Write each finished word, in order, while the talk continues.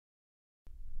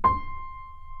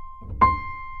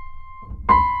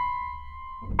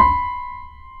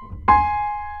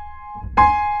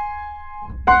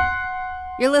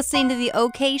You're listening to The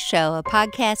OK Show, a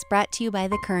podcast brought to you by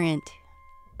The Current.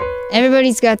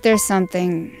 Everybody's got their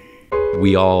something.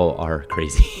 We all are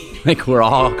crazy. We're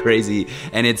all crazy,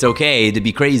 and it's okay to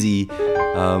be crazy.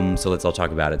 So let's all talk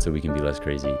about it so we can be less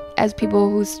crazy. As people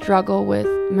who struggle with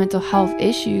mental health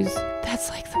issues,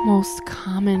 that's like the most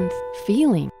common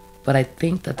feeling. But I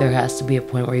think that there has to be a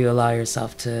point where you allow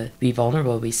yourself to be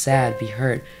vulnerable, be sad, be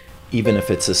hurt. Even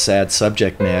if it's a sad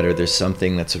subject matter, there's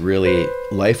something that's really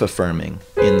life-affirming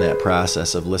in that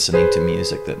process of listening to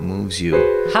music that moves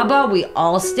you. How about we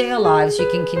all stay alive so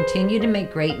you can continue to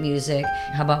make great music?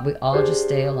 How about we all just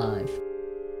stay alive?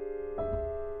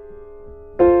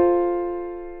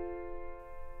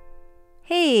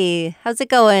 Hey, how's it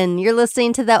going? You're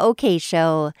listening to The OK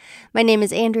Show. My name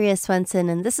is Andrea Swenson,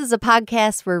 and this is a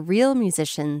podcast where real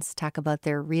musicians talk about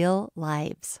their real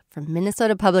lives from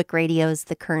Minnesota Public Radio's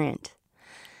The Current.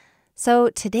 So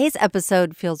today's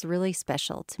episode feels really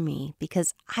special to me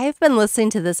because I've been listening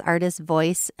to this artist's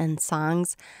voice and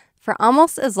songs for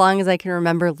almost as long as I can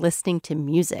remember listening to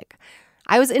music.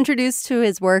 I was introduced to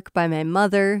his work by my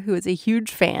mother, who is a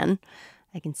huge fan.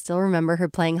 I can still remember her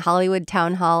playing Hollywood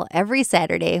Town Hall every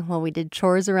Saturday while we did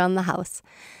chores around the house.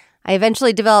 I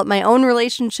eventually developed my own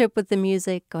relationship with the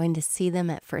music, going to see them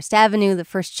at First Avenue the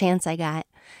first chance I got,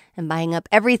 and buying up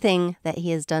everything that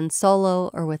he has done solo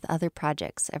or with other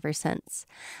projects ever since.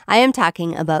 I am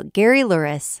talking about Gary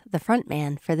Louris, the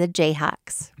frontman for the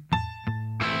Jayhawks.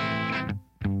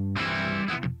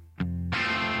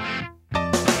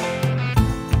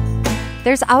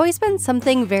 There's always been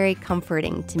something very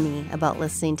comforting to me about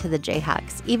listening to the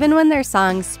Jayhawks, even when their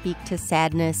songs speak to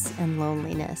sadness and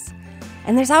loneliness.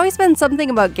 And there's always been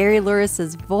something about Gary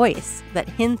Louris's voice that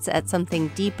hints at something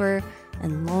deeper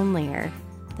and lonelier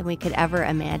than we could ever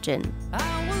imagine.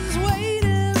 I was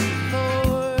waiting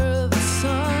for the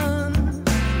sun,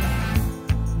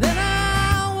 then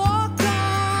I walked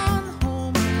on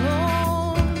home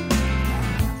alone,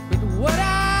 but what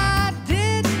I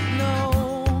didn't know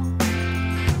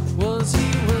was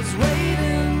he was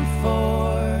waiting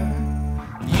for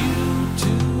you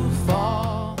to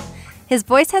fall. His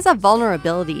voice has a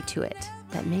vulnerability to it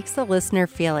that makes the listener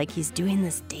feel like he's doing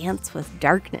this dance with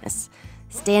darkness,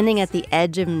 standing at the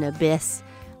edge of an abyss,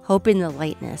 hoping the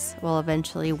lightness will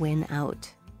eventually win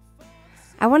out.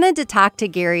 I wanted to talk to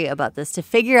Gary about this to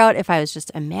figure out if I was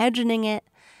just imagining it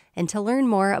and to learn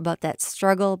more about that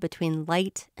struggle between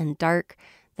light and dark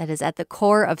that is at the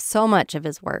core of so much of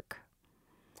his work.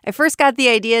 I first got the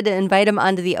idea to invite him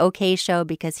onto the OK Show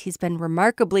because he's been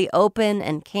remarkably open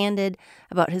and candid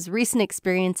about his recent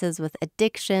experiences with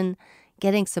addiction,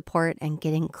 getting support, and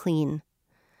getting clean.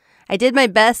 I did my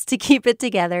best to keep it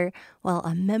together while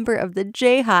a member of the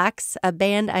Jayhawks, a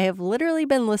band I have literally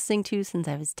been listening to since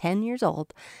I was 10 years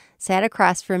old, sat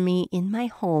across from me in my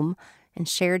home and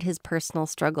shared his personal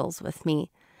struggles with me.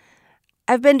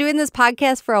 I've been doing this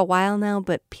podcast for a while now,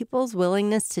 but people's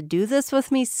willingness to do this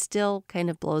with me still kind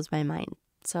of blows my mind.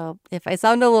 So if I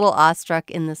sound a little awestruck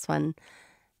in this one,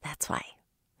 that's why.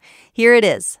 Here it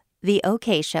is, The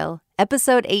OK Show,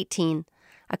 Episode 18,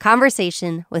 a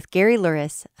conversation with Gary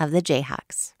Louris of the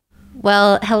Jayhawks.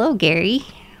 Well, hello, Gary.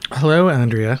 Hello,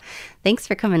 Andrea. Thanks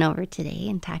for coming over today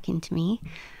and talking to me.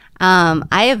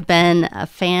 I have been a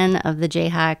fan of the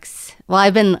Jayhawks.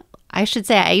 Well, I should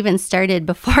say I even started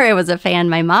before I was a fan.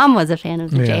 My mom was a fan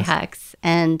of the Jayhawks,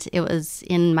 and it was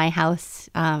in my house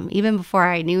even before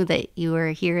I knew that you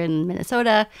were here in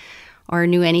Minnesota or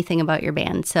knew anything about your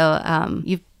band. So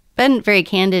you've been very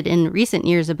candid in recent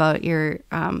years about your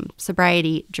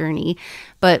sobriety journey.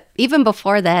 But even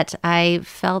before that, I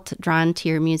felt drawn to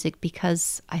your music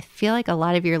because I feel like a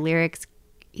lot of your lyrics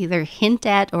either hint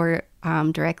at or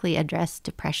directly address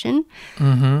depression,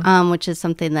 which is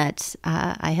something that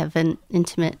I have an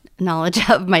intimate knowledge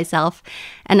of myself.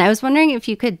 And I was wondering if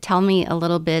you could tell me a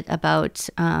little bit about,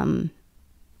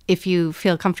 if you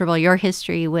feel comfortable, your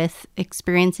history with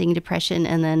experiencing depression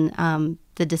and then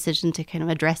the decision to kind of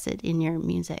address it in your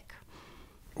music.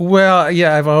 Well,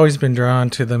 yeah, I've always been drawn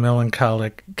to the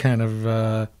melancholic kind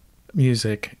of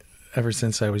music ever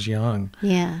since I was young.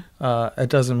 Yeah. It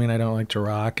doesn't mean I don't like to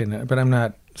rock, but I'm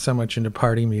not so much into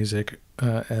party music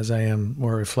as I am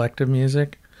more reflective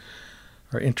music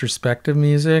or introspective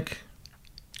music.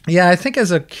 Yeah, I think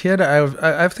as a kid,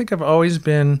 I think I've always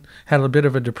had a bit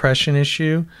of a depression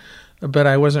issue, but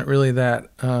I wasn't really that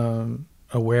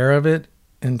aware of it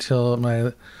until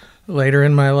later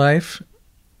in my life.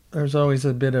 There's always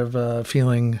a bit of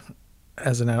feeling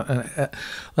as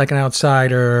like an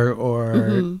outsider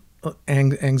or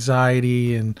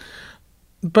anxiety,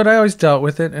 but I always dealt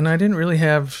with it, and I didn't really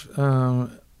have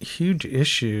huge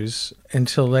issues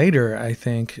until later, I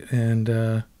think, and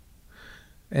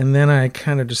then I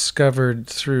kind of discovered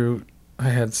I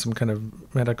had some kind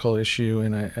of medical issue,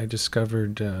 and I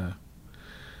discovered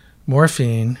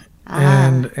morphine,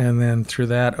 and then through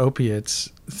that opiates.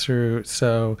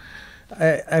 So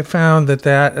I found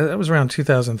that was around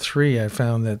 2003. I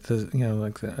found that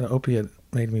the opiate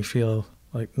made me feel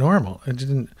like normal. It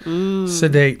didn't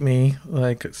sedate me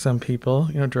like some people.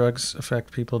 Drugs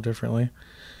affect people differently.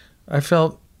 I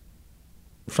felt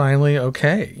finally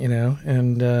okay,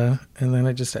 and then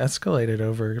it just escalated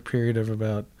over a period of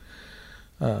about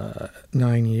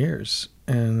 9 years.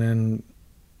 And then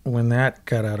when that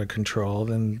got out of control,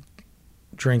 then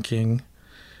drinking,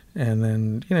 and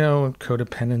then,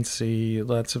 codependency,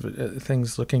 lots of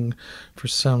things, looking for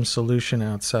some solution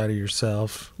outside of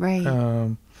yourself.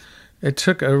 Right. It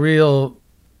took a real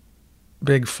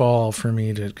big fall for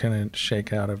me to kind of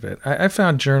shake out of it. I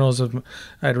found journals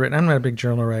I'd written. I'm not a big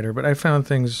journal writer, but I found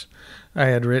things I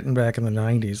had written back in the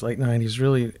 90s, late 90s,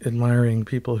 really admiring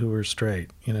people who were straight,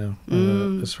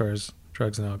 as far as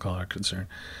drugs and alcohol are concerned.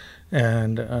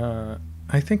 And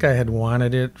I think I had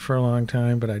wanted it for a long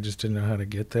time, but I just didn't know how to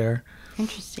get there.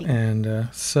 Interesting. And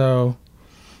so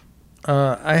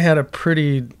I had a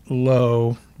pretty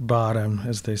low bottom,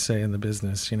 as they say in the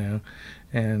business,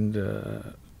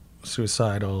 and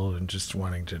suicidal and just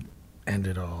wanting to end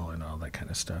it all and all that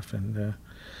kind of stuff. And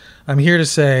I'm here to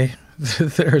say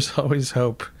that there's always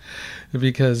hope,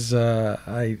 because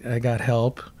I got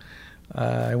help.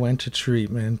 I went to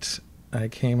treatment. I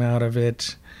came out of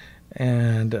it,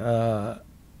 and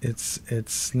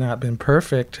it's not been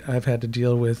perfect. I've had to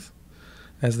deal with,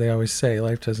 as they always say,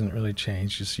 life doesn't really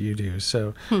change, just you do.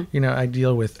 So, I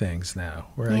deal with things now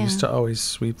where I used to always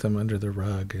sweep them under the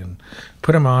rug and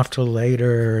put them off till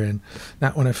later and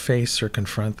not want to face or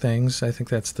confront things. I think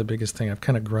that's the biggest thing. I've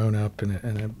kind of grown up and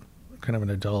I'm kind of an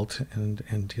adult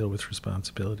and deal with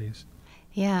responsibilities.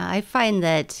 Yeah, I find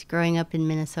that growing up in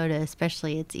Minnesota,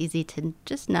 especially, it's easy to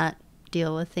just not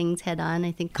deal with things head on.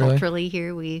 I think culturally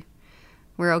here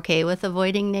we're okay with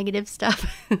avoiding negative stuff,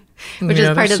 which is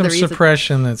part of the reason. There's some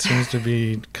suppression that seems to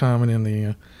be common in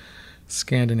the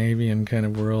Scandinavian kind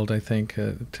of world, I think,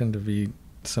 tend to be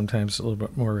sometimes a little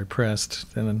bit more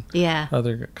repressed than in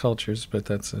other cultures, but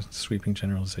that's a sweeping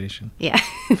generalization. Yeah.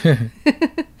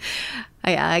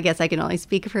 I guess I can only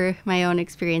speak for my own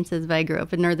experiences, but I grew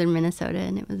up in northern Minnesota,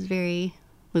 and it was very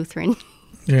Lutheran.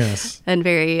 Yes. And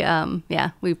very,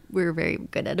 we were very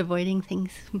good at avoiding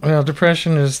things. Well,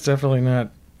 depression is definitely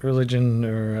not religion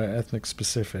or ethnic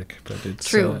specific, but it's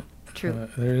true.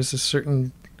 There is a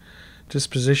certain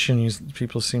disposition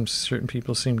certain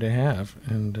people seem to have,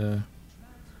 and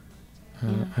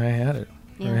I had it.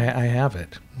 Yeah. I have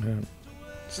it.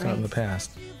 It's not in the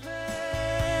past.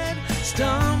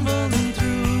 Stumbling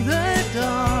through the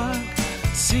dark,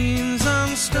 seems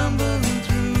I'm stumbling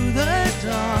through the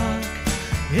dark.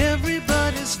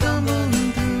 Everybody's stumbling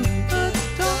through the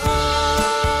dark.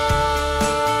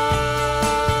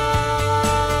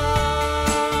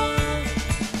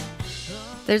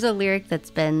 There's a lyric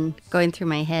that's been going through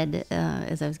my head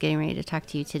as I was getting ready to talk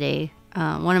to you today.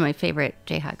 One of my favorite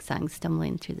Jayhawks songs,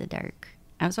 Stumbling Through the Dark.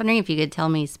 I was wondering if you could tell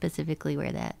me specifically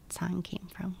where that song came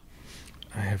from.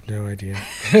 I have no idea.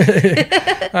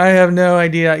 I have no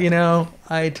idea.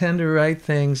 I tend to write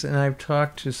things, and I've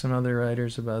talked to some other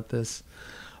writers about this.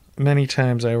 Many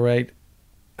times I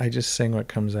just sing what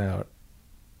comes out.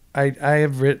 I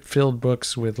have filled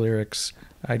books with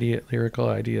lyrical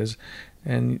ideas,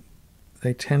 and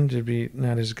they tend to be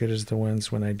not as good as the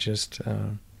ones when I just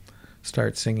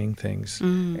start singing things.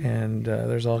 And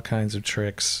there's all kinds of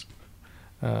tricks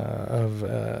of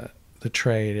the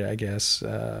trade, I guess.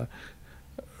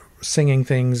 Singing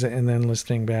things and then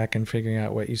listening back and figuring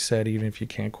out what you said, even if you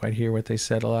can't quite hear what they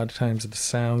said. A lot of times the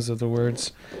sounds of the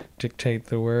words dictate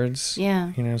the words.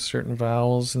 Yeah. Certain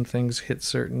vowels and things hit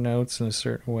certain notes in a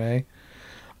certain way.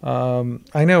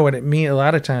 I know what it means. A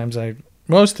lot of times,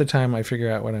 most of the time I figure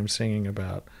out what I'm singing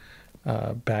about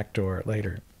backdoor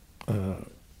later. And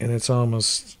it's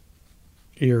almost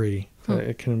eerie.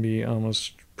 It can be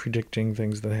almost predicting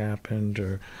things that happened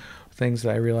or things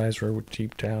that I realized were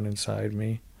deep down inside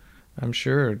me. I'm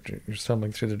sure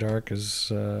Stumbling Through the Dark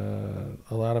is a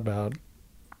lot about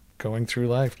going through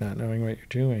life, not knowing what you're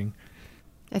doing.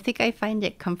 I think I find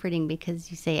it comforting because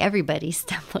you say everybody's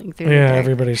stumbling through the dark. Yeah,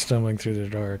 everybody's stumbling through the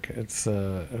dark. It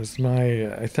was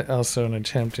also an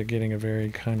attempt at getting a very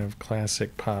kind of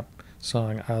classic pop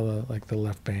song, a la like the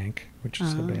Left Bank, which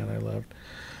is a band I loved.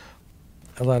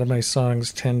 A lot of my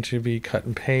songs tend to be cut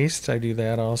and paste. I do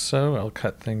that also. I'll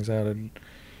cut things out of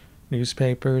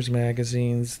newspapers,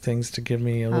 magazines, things to give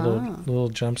me a little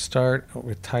jump start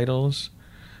with titles,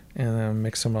 and then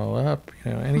mix them all up.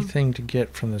 Anything to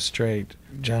get from the straight.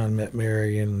 John met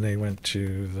Mary, and they went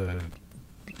to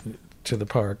the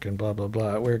park, and blah blah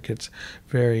blah. Where it gets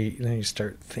very, then you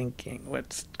start thinking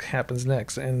what happens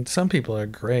next. And some people are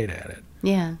great at it.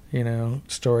 Yeah.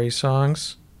 Story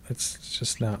songs. It's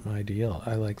just not my deal.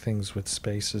 I like things with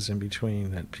spaces in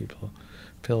between that people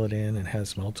fill it in and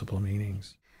has multiple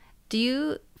meanings. Do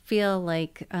you feel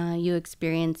like you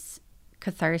experience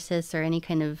catharsis or any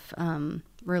kind of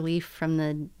relief from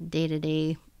the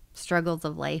day-to-day struggles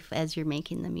of life as you're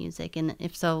making the music? And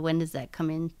if so, when does that come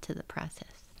into the process?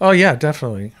 Oh, yeah,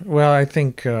 definitely. Well, I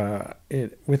think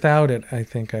without it, I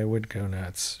think I would go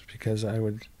nuts, because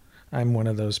I'm one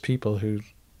of those people who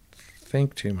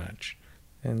think too much.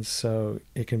 And so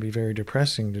it can be very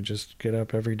depressing to just get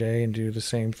up every day and do the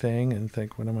same thing and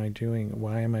think, what am I doing?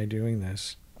 Why am I doing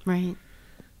this? Right.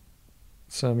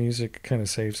 So music kind of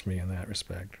saves me in that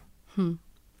respect. I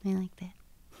like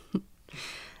that.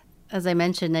 As I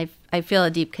mentioned, I feel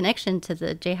a deep connection to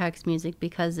the Jayhawks music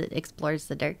because it explores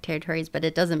the dark territories, but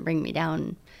it doesn't bring me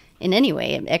down in any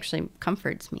way. It actually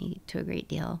comforts me to a great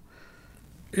deal.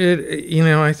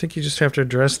 I think you just have to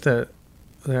address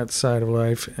that side of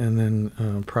life and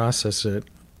then process it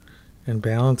and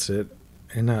balance it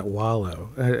and not wallow.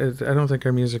 I don't think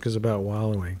our music is about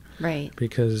wallowing. Right.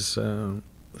 Because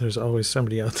there's always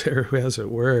somebody out there who has it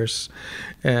worse,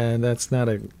 and that's not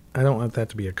I don't want that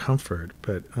to be a comfort,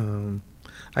 but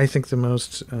I think the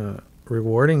most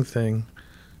rewarding thing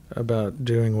about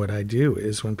doing what I do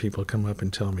is when people come up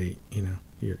and tell me,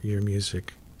 your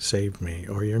music saved me,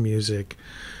 or your music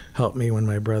helped me when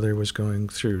my brother was going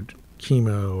through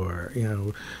chemo, or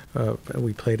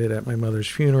we played it at my mother's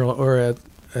funeral or at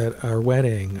our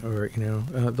wedding, or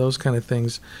those kind of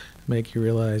things make you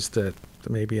realize that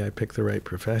maybe I picked the right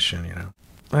profession.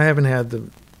 I haven't had the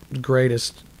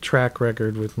greatest track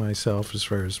record with myself as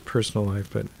far as personal life,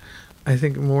 but I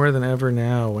think more than ever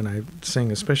now when I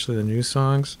sing, especially the new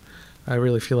songs, I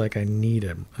really feel like I need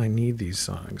them. I need these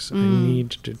songs. I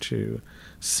need to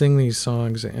sing these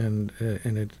songs, and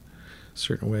in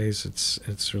certain ways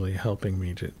it's really helping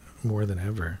me to more than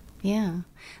ever. Yeah.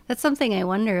 That's something I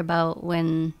wonder about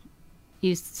when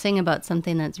you sing about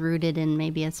something that's rooted in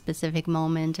maybe a specific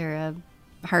moment or a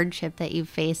hardship that you've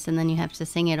faced, and then you have to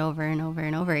sing it over and over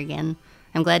and over again.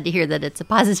 I'm glad to hear that it's a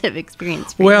positive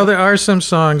experience for you. There are some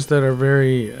songs that are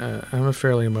very, I'm a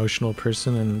fairly emotional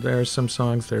person, and there are some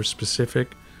songs that are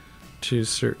specific to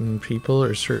certain people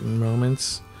or certain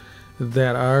moments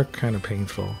that are kind of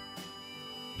painful.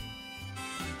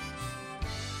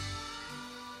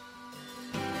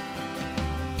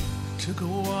 Took a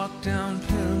walk down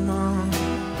Paramount,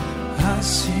 I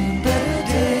see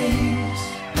better days.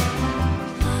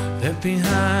 Left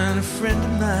behind a friend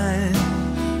of mine,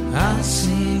 I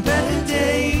see better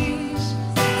days.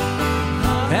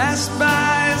 Passed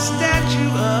by a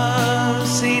statue of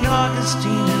St.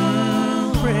 Augustine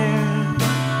in prayer.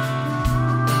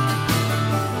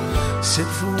 Said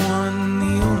for one,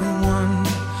 the only one,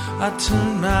 I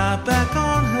turned my back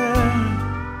on her.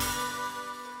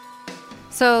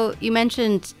 So you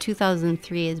mentioned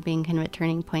 2003 as being kind of a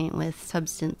turning point with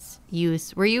substance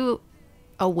use. Were you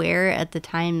aware at the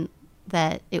time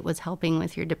that it was helping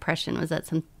with your depression? Was that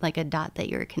like a dot that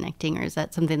you were connecting, or is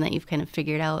that something that you've kind of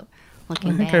figured out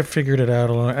looking back? I think I figured it out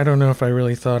along. I don't know if I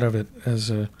really thought of it as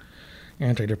a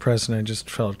antidepressant. I just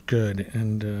felt good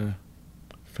and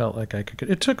felt like I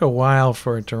could. It took a while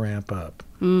for it to ramp up,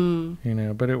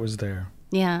 but it was there.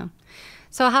 Yeah.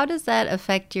 So how does that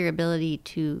affect your ability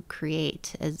to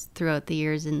create as throughout the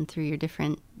years and through your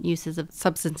different uses of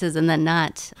substances and then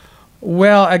not?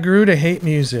 Well, I grew to hate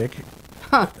music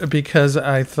because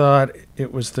I thought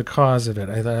it was the cause of it.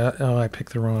 I thought, I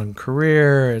picked the wrong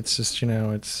career. It's just,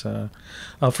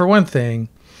 for one thing,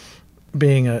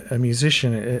 being a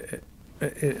musician,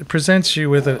 it presents you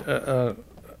with a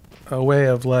way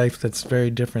of life that's very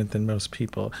different than most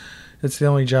people. It's the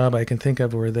only job I can think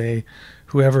of where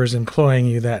whoever is employing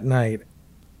you that night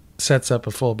sets up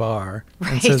a full bar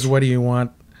and says, what do you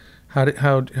want? How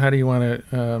do you want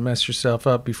to mess yourself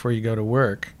up before you go to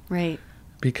work? Right.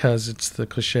 Because it's the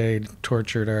cliched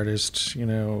tortured artist, need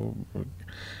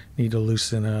to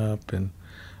loosen up. And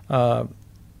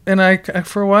I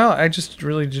for a while, I just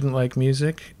really didn't like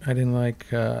music.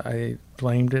 I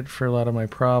blamed it for a lot of my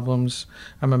problems.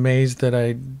 I'm amazed that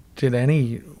I did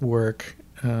any work,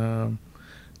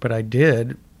 but I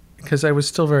did because I was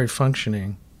still very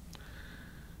functioning.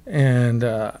 And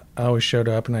I always showed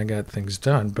up and I got things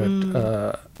done,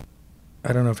 but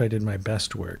I don't know if I did my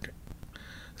best work.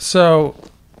 So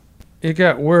it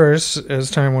got worse as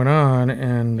time went on,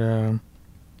 and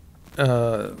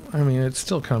I mean, it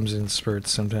still comes in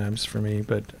spurts sometimes for me,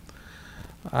 but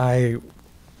I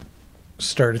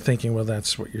started thinking, well,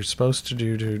 that's what you're supposed to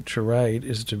do to write,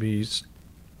 is to be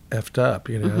effed up,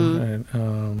 you know.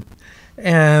 Mm-hmm.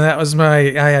 And that was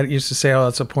I used to say, oh,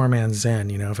 it's a poor man's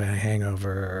zen, you know, if I had a hangover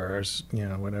or, you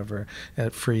know, whatever,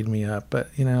 it freed me up. But,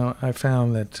 you know, I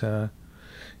found that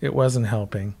it wasn't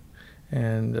helping.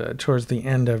 And towards the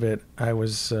end of it, I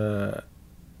went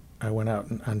out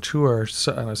on tour,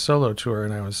 on a solo tour,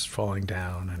 and I was falling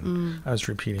down, and I was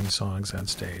repeating songs on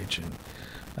stage, and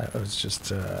I was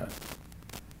just,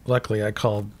 luckily I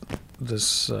called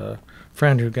this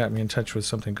friend who got me in touch with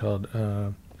something called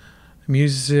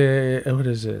Music, what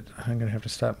is it? I'm going to have to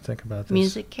stop and think about this.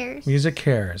 Music Cares? Music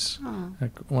Cares. Oh. A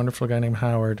wonderful guy named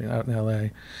Howard out in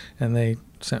L.A., and they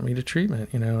sent me to treatment,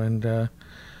 you know, and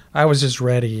I was just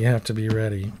ready. You have to be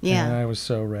ready. Yeah. And I was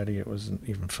so ready, it wasn't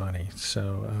even funny.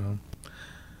 So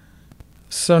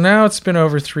now it's been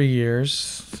over 3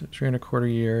 years,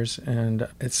 3.25 years, and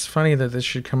it's funny that this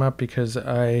should come up because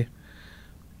I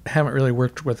haven't really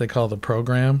worked what they call the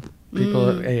program, people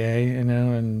at AA, you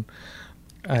know, and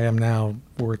I am now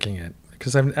working it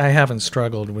because I haven't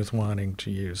struggled with wanting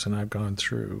to use, and I've gone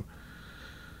through.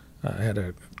 I had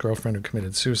a girlfriend who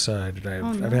committed suicide.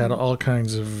 I've had all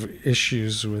kinds of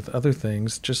issues with other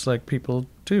things, just like people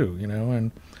do, you know,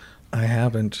 and I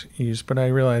haven't used, but I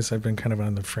realize I've been kind of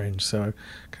on the fringe, so I've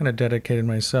kind of dedicated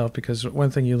myself, because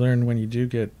one thing you learn when you do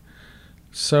get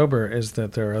sober is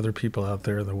that there are other people out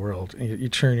there in the world. You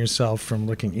turn yourself from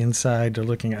looking inside to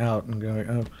looking out and going,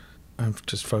 oh, I'm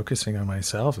just focusing on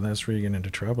myself, and that's where you get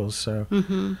into trouble. So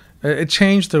it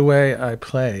changed the way I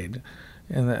played,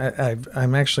 and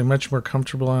I'm actually much more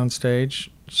comfortable on stage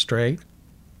straight,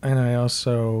 and I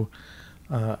also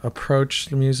approach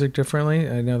the music differently.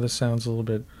 I know this sounds a little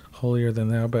bit holier than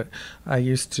thou, but I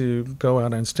used to go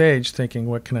out on stage thinking,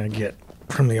 what can I get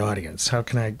from the audience? How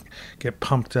can I get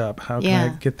pumped up? How can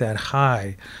I get that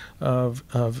high of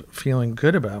feeling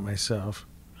good about myself?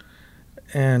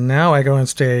 And now I go on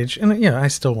stage, and you know, I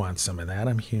still want some of that.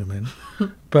 I'm human,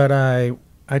 but I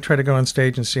try to go on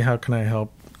stage and see how can I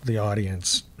help the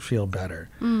audience feel better,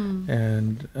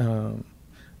 and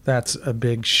that's a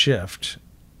big shift.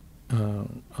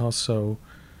 Also,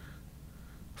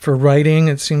 for writing,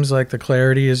 it seems like the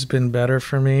clarity has been better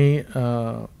for me.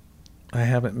 I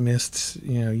haven't missed,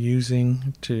 you know,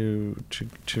 using to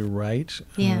write.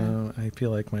 Yeah. I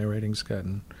feel like my writing's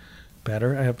gotten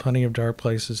better. I have plenty of dark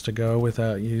places to go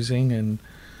without using, and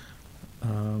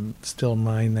still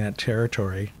mine that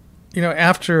territory. You know,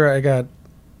 after I got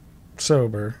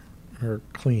sober, or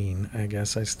clean, I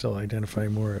guess, I still identify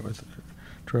more with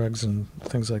drugs and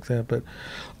things like that, but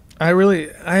I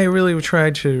really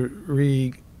tried to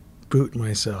reboot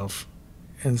myself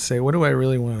and say, what do I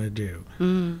really want to do?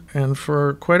 And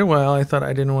for quite a while, I thought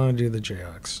I didn't want to do the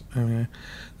Jayhawks. I mean,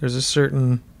 there's a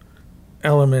certain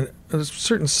element, a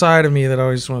certain side of me that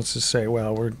always wants to say,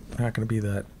 well, we're not going to be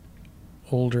that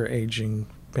older, aging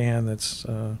band that's,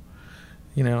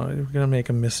 you know, we're going to make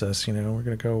them miss us, you know, we're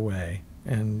going to go away.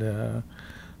 And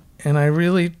I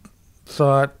really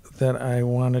thought that I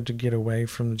wanted to get away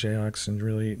from the Jayhawks, and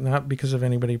really, not because of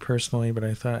anybody personally, but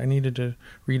I thought I needed to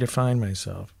redefine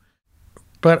myself.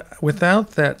 But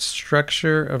without that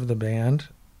structure of the band,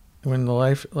 when the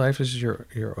life is your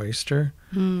oyster,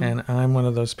 and I'm one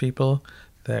of those people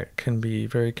that can be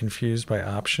very confused by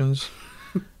options.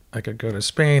 I could go to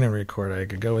Spain and record. I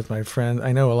could go with my friend.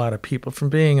 I know a lot of people from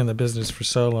being in the business for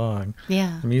so long.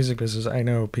 Yeah. The music business, I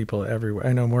know people everywhere.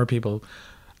 I know more people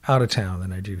out of town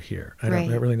than I do here. I don't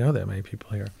really know that many people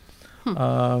here.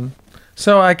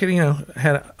 So I could, you know,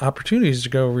 had opportunities to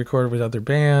go record with other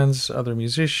bands, other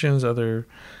musicians, other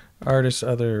artists,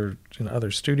 other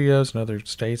studios in other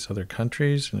states, other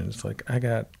countries, and it's like I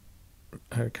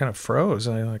kind of froze,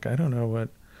 and I don't know what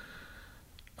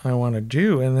I want to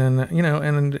do. And then, you know,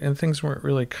 and things weren't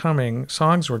really coming.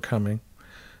 Songs were coming,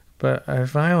 but I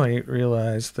finally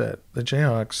realized that the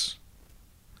Jayhawks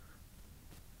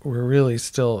were really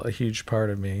still a huge part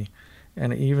of me.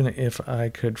 And even if I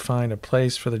could find a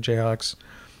place for the Jayhawks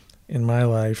in my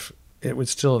life, it would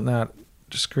still not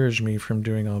discourage me from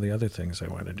doing all the other things I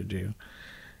wanted to do.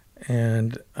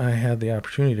 And I had the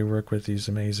opportunity to work with these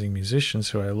amazing musicians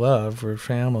who I love. We're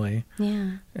family.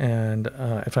 Yeah. And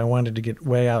if I wanted to get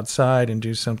way outside and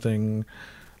do something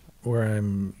where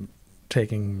I'm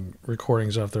taking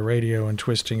recordings off the radio and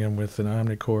twisting them with an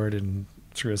omnichord and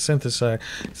through a synthesizer,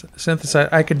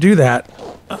 I could do that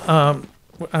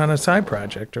on a side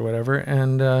project or whatever.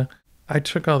 And I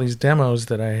took all these demos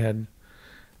that I had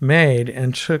made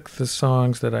and took the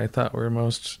songs that I thought were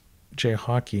most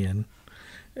Jayhawkian,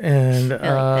 and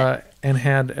and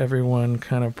had everyone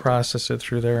kind of process it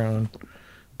through their own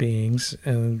beings,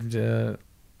 and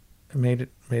made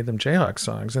them Jayhawk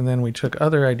songs. And then we took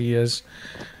other ideas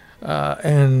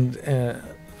and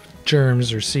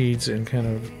germs or seeds and kind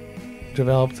of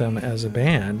developed them as a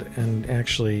band. And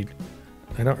actually,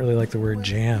 I don't really like the word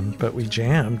jam, but we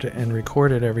jammed and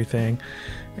recorded everything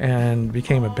and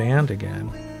became a band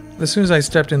again. As soon as I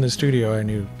stepped in the studio, I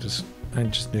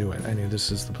just knew it. I knew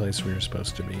this is the place we were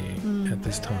supposed to be at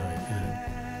this time.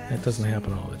 And it doesn't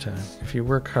happen all the time. If you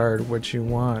work hard, what you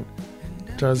want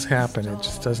does happen. It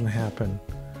just doesn't happen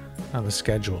on the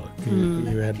schedule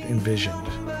you had envisioned.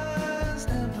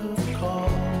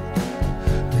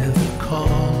 Never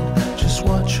called, just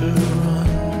watch her run.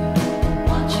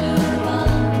 Watch her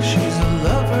run. She's a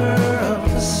lover of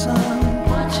the sun.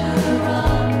 Watch her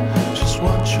run. Just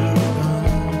watch her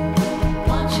run.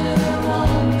 Watch her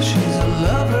run. She's a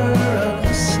lover of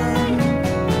the sun.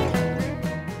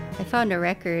 I found a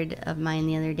record of mine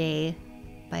the other day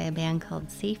by a band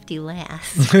called Safety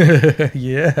Last.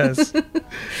 Yes.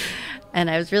 And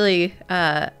I was really,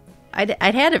 I'd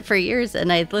had it for years,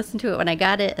 and I'd listened to it when I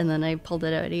got it, and then I pulled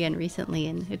it out again recently,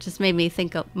 and it just made me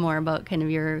think more about kind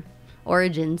of your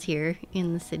origins here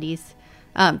in the cities.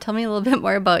 Tell me a little bit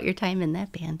more about your time in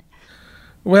that band.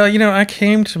 Well, I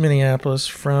came to Minneapolis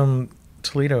from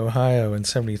Toledo, Ohio in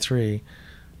 '73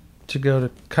 to go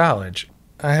to college.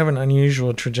 I have an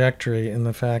unusual trajectory in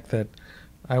the fact that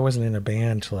I wasn't in a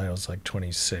band till I was like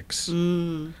 26.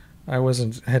 I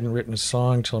hadn't written a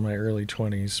song till my early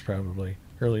 20s, probably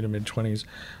early to mid 20s.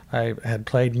 I had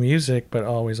played music, but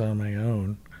always on my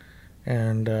own.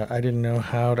 And I didn't know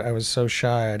I was so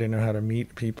shy. I didn't know how to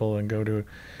meet people and go to,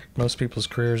 most people's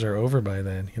careers are over by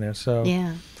then, So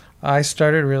Yeah. I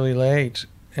started really late,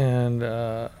 and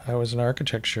I was an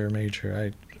architecture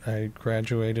major. I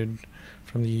graduated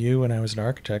from the U when I was an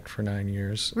architect for 9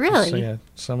 years. Really? So yeah,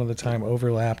 some of the time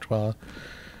overlapped while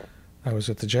I was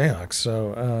with the Jayhawks.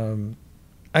 So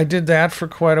I did that for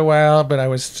quite a while, but I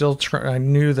was still I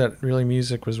knew that really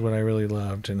music was what I really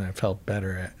loved, and I felt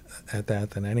better at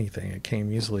that than anything. It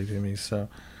came easily to me. So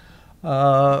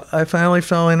I finally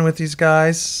fell in with these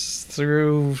guys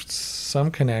through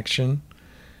some connection,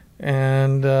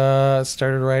 and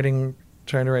started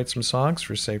trying to write some songs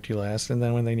for Safety Last. And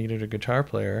then when they needed a guitar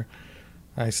player,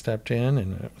 I stepped in,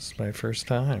 and it was my first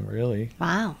time, really.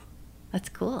 Wow. That's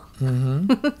cool.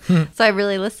 Mm-hmm. So I'm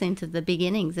really listening to the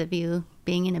beginnings of you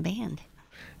being in a band.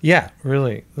 Yeah,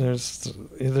 really. There's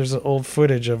old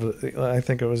footage of, I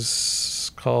think it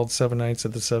was called 7 Nights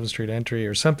at the 7th Street Entry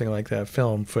or something like that,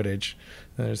 film footage.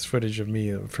 And there's footage of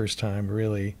me the first time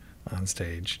really on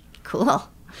stage. Cool.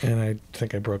 And I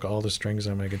think I broke all the strings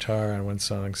on my guitar on one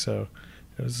song, so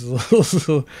it was a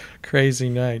little crazy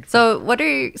night. So what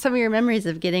are some of your memories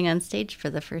of getting on stage for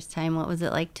the first time? What was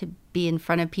it like to be in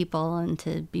front of people and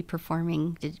to be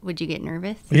performing? Would you get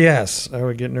nervous? Yes, I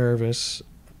would get nervous.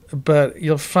 But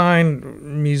you'll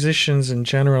find musicians in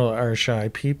general are shy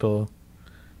people,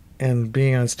 and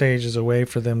being on stage is a way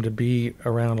for them to be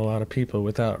around a lot of people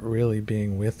without really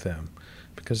being with them,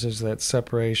 because there's that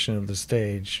separation of the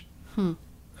stage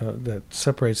that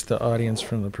separates the audience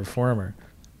from the performer.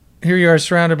 Here you are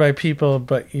surrounded by people,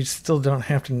 but you still don't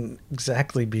have to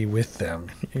exactly be with them.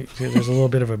 There's a little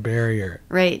bit of a barrier.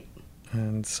 Right.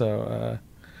 And so,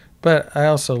 but I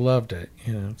also loved it,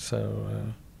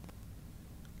 so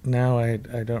now I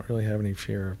don't really have any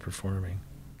fear of performing.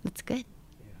 That's good.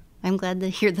 I'm glad to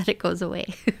hear that it goes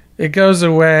away. It goes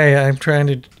away. I'm trying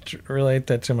to relate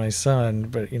that to my son,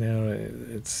 but,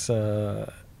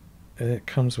 it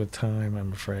comes with time,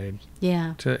 I'm afraid.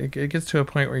 Yeah. It gets to a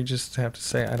point where you just have to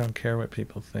say, I don't care what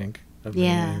people think of me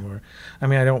anymore. I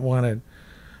mean, I don't want to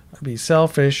be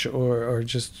selfish or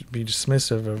just be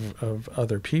dismissive of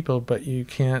other people, but you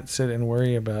can't sit and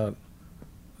worry about.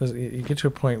 You get to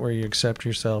a point where you accept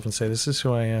yourself and say, this is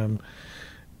who I am,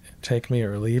 take me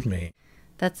or leave me.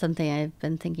 That's something I've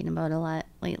been thinking about a lot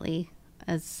lately,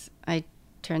 as I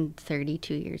turned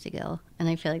 32 years ago, and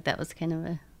I feel like that was kind of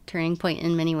a turning point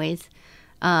in many ways,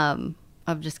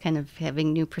 of just kind of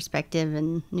having new perspective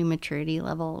and new maturity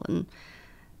level. And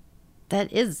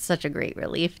that is such a great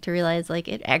relief to realize, like,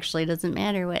 it actually doesn't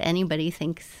matter what anybody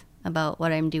thinks about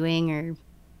what I'm doing or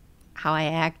how I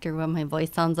act or what my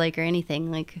voice sounds like or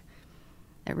anything. Like,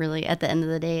 it really, at the end of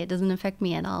the day, it doesn't affect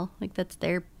me at all. Like, that's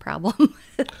their problem.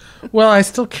 Well, I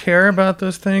still care about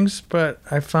those things, but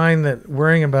I find that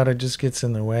worrying about it just gets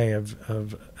in the way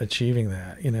of achieving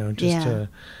that.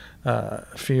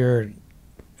 Fear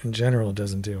in general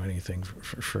doesn't do anything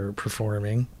for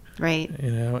performing. Right.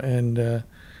 And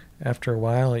after a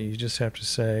while, you just have to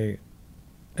say,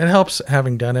 It helps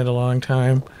having done it a long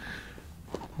time.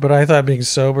 But I thought being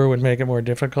sober would make it more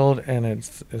difficult, and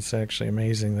it's actually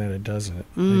amazing that it doesn't.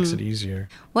 It makes it easier.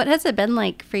 What has it been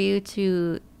like for you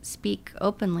to speak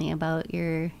openly about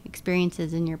your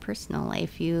experiences in your personal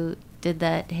life? You did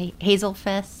that Hazel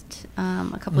Fest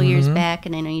a couple of years back,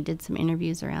 and I know you did some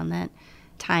interviews around that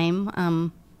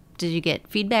time. Did you get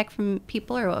feedback from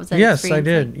people, or what was that Yes, I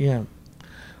experience did, like?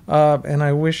 yeah. And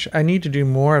I need to do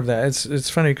more of that. It's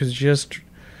funny because just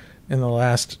in the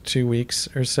last 2 weeks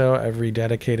or so, I've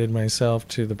rededicated myself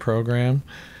to the program.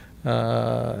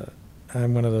 I'm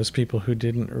one of those people who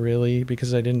didn't really,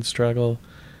 because I didn't struggle,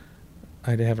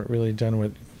 I haven't really done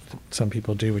what some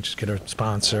people do, which is get a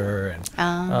sponsor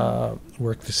and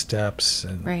work the steps.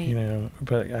 And, Right.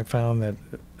 But I found that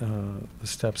the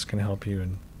steps can help you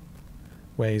in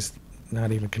ways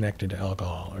not even connected to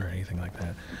alcohol or anything like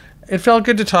that. It felt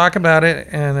good to talk about it,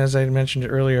 and as I mentioned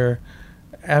earlier,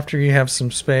 after you have some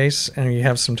space and you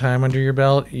have some time under your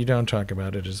belt, you don't talk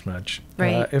about it as much.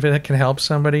 Right. If it can help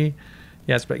somebody,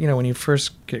 yes, but when you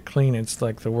first get clean, it's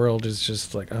like the world is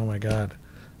just like, oh my God,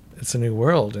 it's a new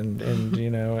world, and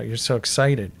you're so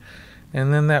excited.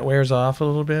 And then that wears off a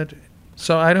little bit.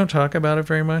 So I don't talk about it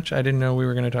very much. I didn't know we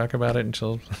were going to talk about it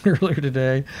until earlier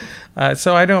today.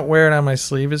 So I don't wear it on my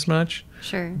sleeve as much.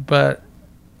 Sure. But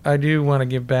I do want to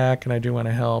give back, and I do want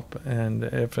to help. And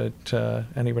if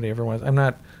anybody ever wants, I'm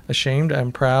not ashamed.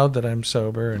 I'm proud that I'm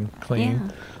sober and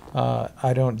clean. Yeah.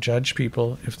 I don't judge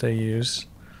people if they use.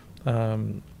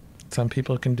 Some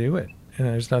people can do it, and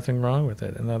there's nothing wrong with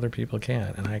it, and other people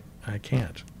can't, and I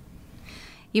can't.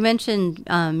 You mentioned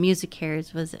Music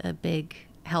Cares was a big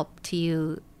help to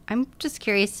you. I'm just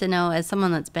curious to know, as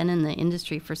someone that's been in the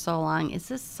industry for so long, is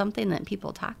this something that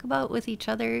people talk about with each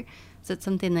other? Is it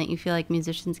something that you feel like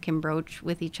musicians can broach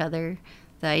with each other?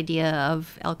 The idea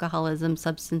of alcoholism,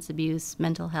 substance abuse,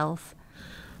 mental health?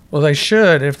 Well, they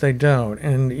should if they don't.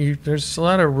 And there's a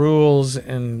lot of rules,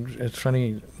 and it's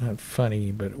funny, not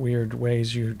funny, but weird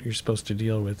ways you're supposed to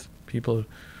deal with people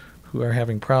who are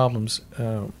having problems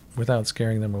without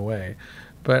scaring them away.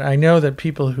 But I know that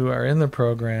people who are in the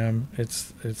program,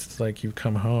 it's like you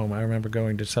come home. I remember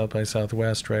going to South by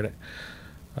Southwest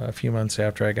a few months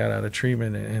after I got out of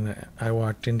treatment, and I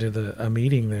walked into a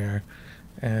meeting there,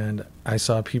 and I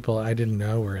saw people I didn't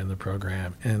know were in the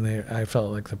program, and I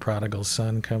felt like the prodigal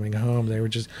son coming home. They were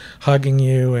just hugging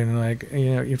you, and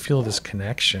you feel this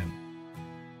connection.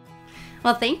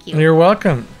 Well, thank you. You're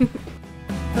welcome.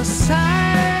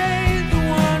 Aside, the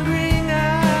wandering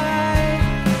eye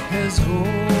has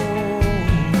opened.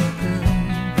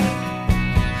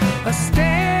 A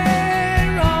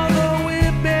stare, although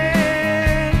we've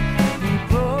been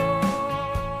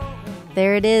broken.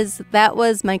 There it is. That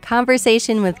was my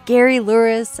conversation with Gary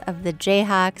Louris of the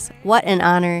Jayhawks. What an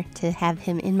honor to have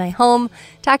him in my home,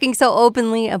 talking so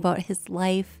openly about his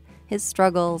life, his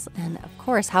struggles, and of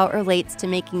course, how it relates to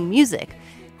making music,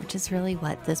 which is really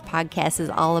what this podcast is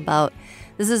all about.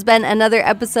 This has been another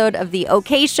episode of The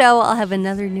OK Show. I'll have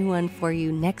another new one for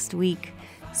you next week.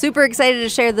 Super excited to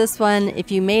share this one. If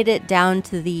you made it down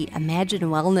to the Imagine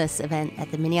Wellness event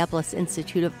at the Minneapolis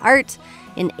Institute of Art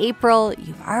in April,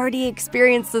 you've already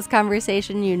experienced this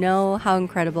conversation. You know how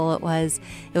incredible it was.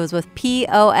 It was with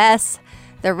POS,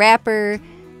 the rapper,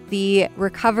 the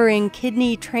recovering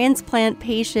kidney transplant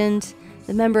patient,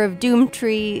 the member of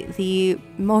Doomtree, the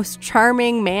most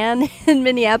charming man in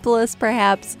Minneapolis,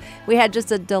 perhaps. We had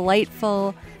just a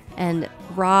delightful and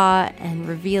raw and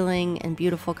revealing and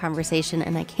beautiful conversation,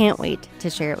 and I can't wait to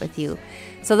share it with you.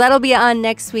 So that'll be on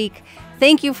next week.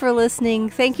 Thank you for listening.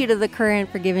 Thank you to The Current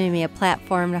for giving me a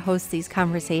platform to host these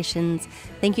conversations.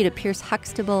 Thank you to Pierce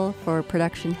Huxtable for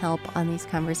production help on these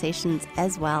conversations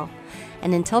as well.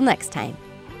 And until next time,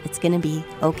 it's going to be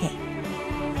okay.